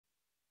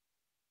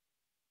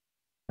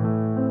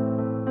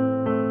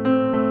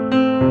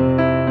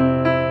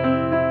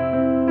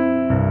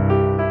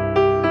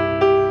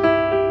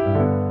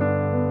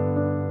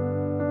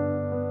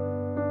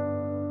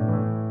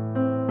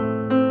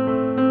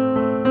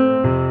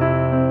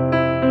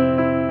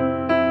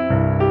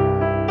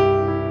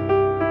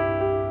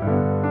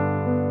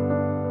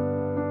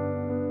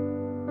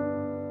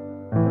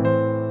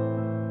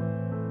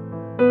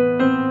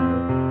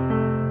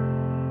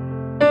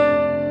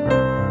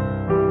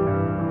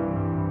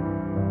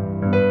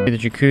The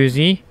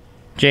Jacuzzi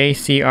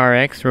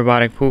JCRX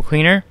Robotic Pool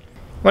Cleaner.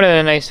 One of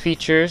the nice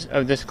features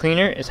of this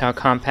cleaner is how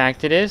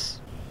compact it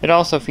is. It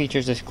also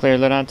features this clear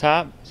lid on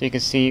top, so you can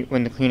see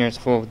when the cleaner is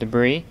full of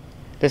debris.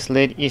 This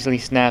lid easily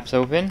snaps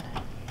open.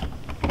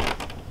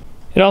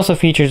 It also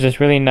features this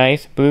really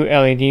nice blue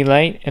LED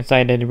light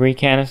inside the debris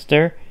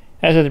canister.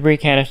 As the debris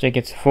canister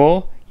gets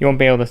full, you won't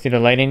be able to see the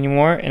light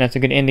anymore, and that's a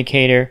good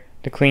indicator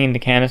to clean the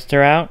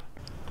canister out.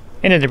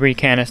 And the debris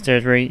canister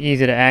is very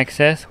easy to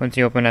access once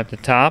you open up the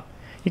top.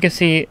 You can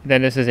see that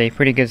this is a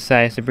pretty good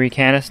sized debris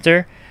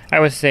canister. I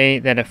would say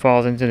that it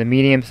falls into the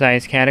medium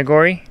sized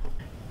category.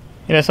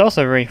 And it's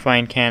also a very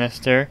fine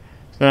canister,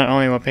 so not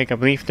only will it pick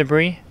up leaf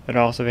debris, but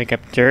also pick up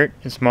dirt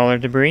and smaller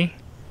debris.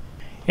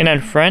 And on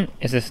front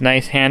is this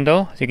nice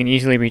handle, so you can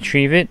easily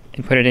retrieve it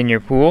and put it in your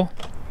pool.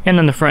 And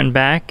on the front and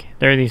back,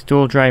 there are these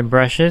dual dry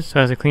brushes, so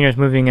as the cleaner is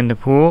moving in the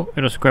pool,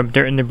 it'll scrub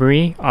dirt and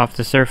debris off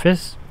the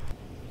surface.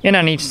 And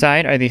on each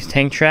side are these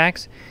tank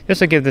tracks. This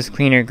will give this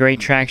cleaner great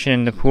traction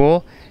in the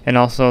pool and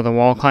also the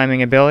wall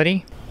climbing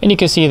ability. And you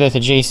can see that the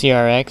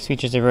JCRX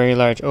features a very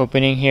large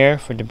opening here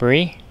for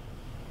debris.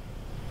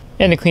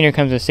 And the cleaner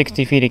comes with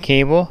 60 feet of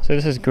cable, so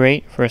this is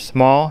great for a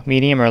small,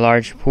 medium, or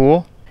large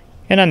pool.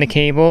 And on the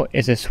cable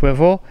is a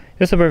swivel.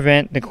 This will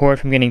prevent the cord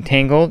from getting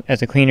tangled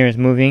as the cleaner is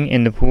moving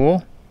in the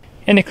pool.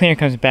 And the cleaner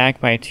comes back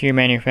by a 2-year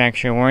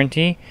manufacturer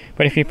warranty,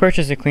 but if you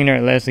purchase the cleaner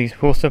at Leslie's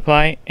Pool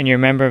Supply and you're a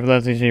member of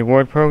Leslie's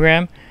Reward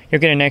Program,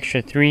 you'll get an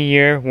extra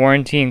 3-year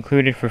warranty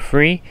included for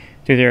free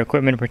through their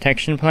equipment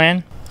protection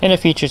plan. And it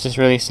features this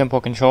really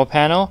simple control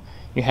panel.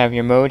 You have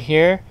your mode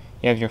here,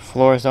 you have your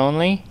floors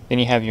only, then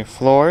you have your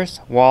floors,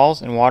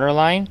 walls, and water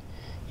line.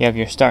 You have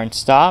your start and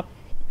stop.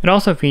 It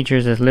also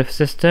features this lift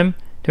system.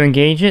 To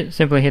engage it,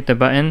 simply hit the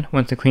button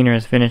once the cleaner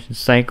has finished its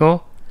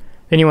cycle.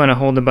 Then you want to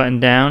hold the button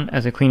down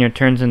as the cleaner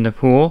turns in the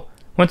pool.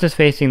 Once it's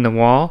facing the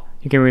wall,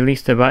 you can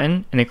release the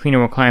button and the cleaner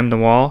will climb the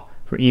wall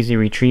for easy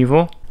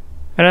retrieval.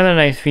 Another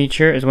nice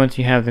feature is once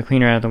you have the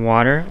cleaner out of the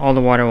water, all the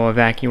water will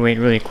evacuate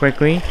really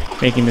quickly,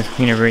 making this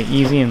cleaner very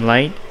easy and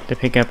light to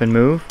pick up and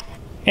move.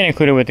 And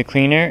included with the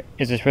cleaner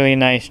is this really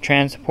nice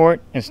transport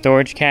and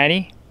storage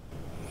caddy.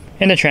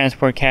 And the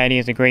transport caddy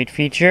is a great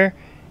feature.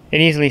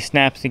 It easily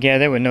snaps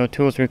together with no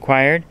tools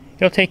required.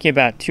 It'll take you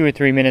about 2 or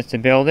 3 minutes to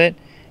build it,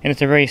 and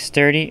it's a very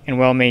sturdy and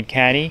well-made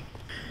caddy.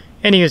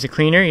 And to use the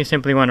cleaner, you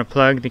simply want to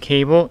plug the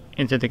cable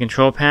into the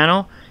control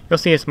panel. You'll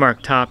see it's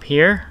marked top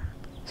here.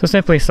 So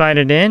simply slide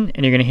it in,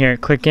 and you're going to hear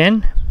it click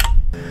in.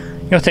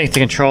 You'll take the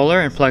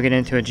controller and plug it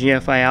into a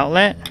GFI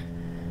outlet.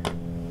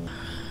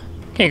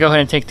 Okay, go ahead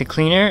and take the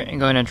cleaner and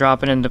go ahead and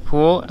drop it in the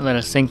pool and let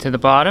it sink to the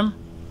bottom.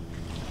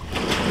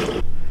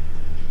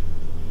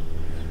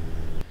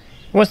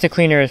 Once the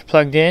cleaner is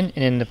plugged in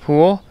and in the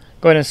pool,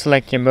 go ahead and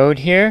select your mode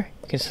here.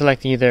 You can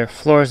select either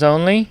floors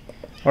only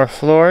or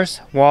floors,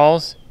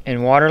 walls,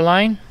 and water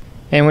line.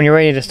 And when you're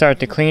ready to start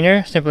the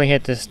cleaner, simply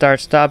hit the start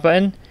stop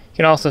button. You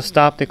can also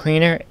stop the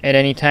cleaner at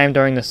any time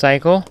during the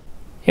cycle.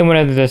 And one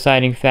of the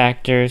deciding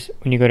factors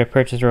when you go to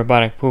purchase a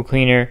robotic pool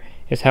cleaner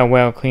is how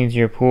well it cleans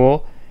your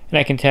pool. And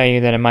I can tell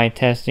you that in my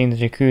testing, the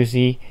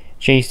Jacuzzi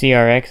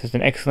JCRX does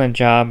an excellent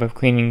job of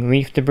cleaning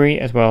leaf debris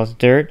as well as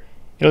dirt.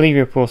 It'll leave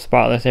your pool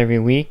spotless every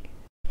week.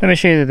 Let me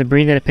show you the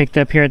debris that I picked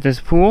up here at this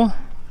pool.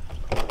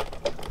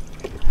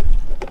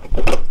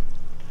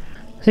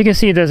 So you can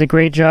see it does a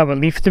great job with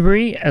leaf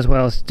debris as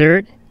well as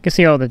dirt. You can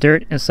see all the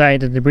dirt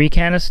inside the debris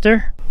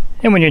canister.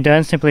 And when you're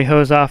done, simply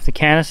hose off the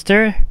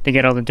canister to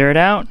get all the dirt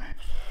out.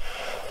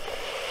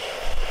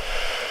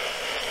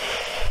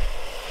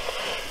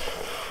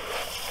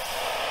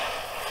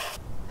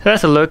 So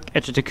that's a look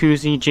at the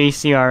Jacuzzi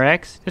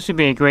JCRX. This would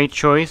be a great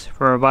choice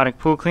for a robotic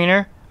pool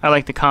cleaner. I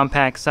like the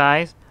compact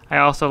size. I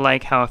also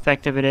like how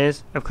effective it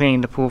is of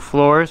cleaning the pool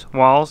floors,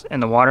 walls,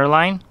 and the water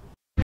line.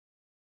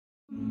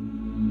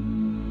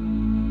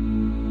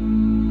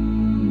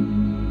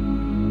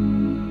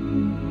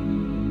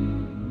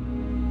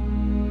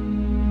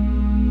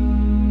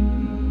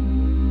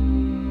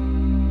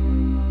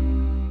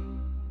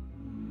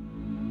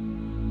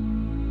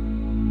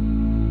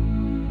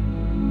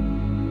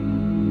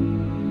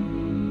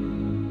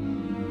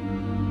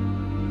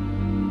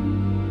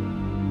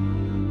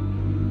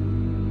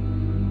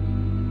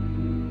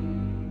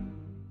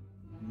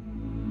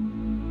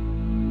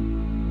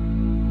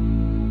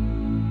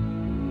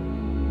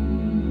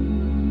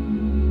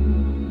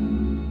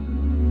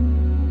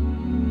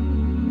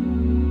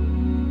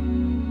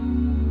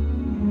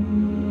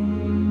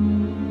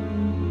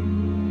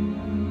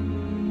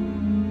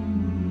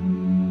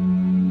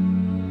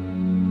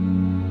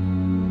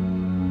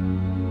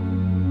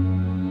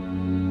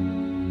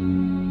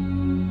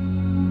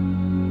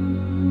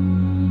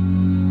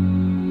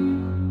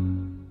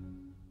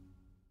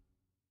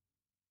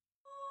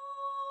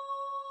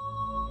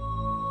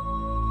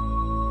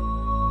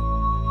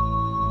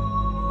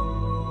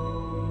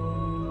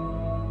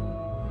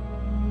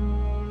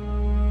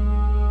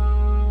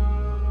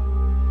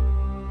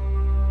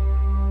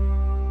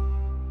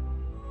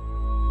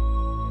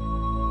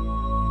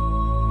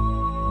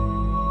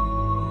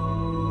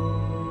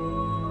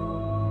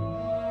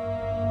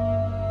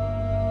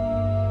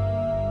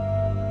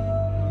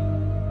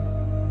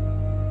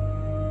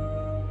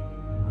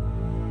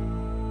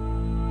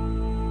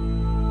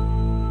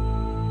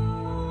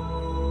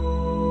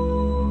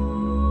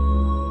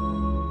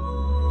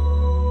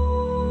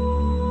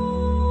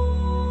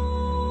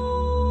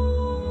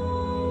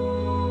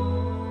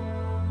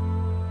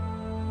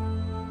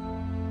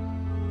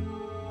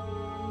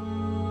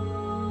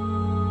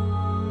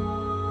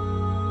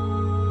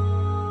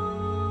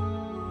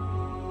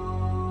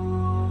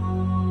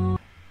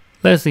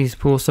 Leslie's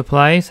Pool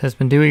Supplies has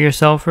been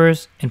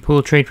do-it-yourselfers and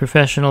pool trade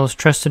professionals'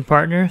 trusted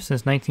partner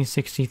since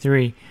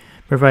 1963,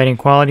 providing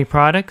quality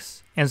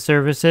products and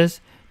services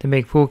to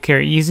make pool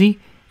care easy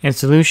and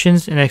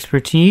solutions and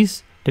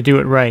expertise to do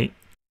it right.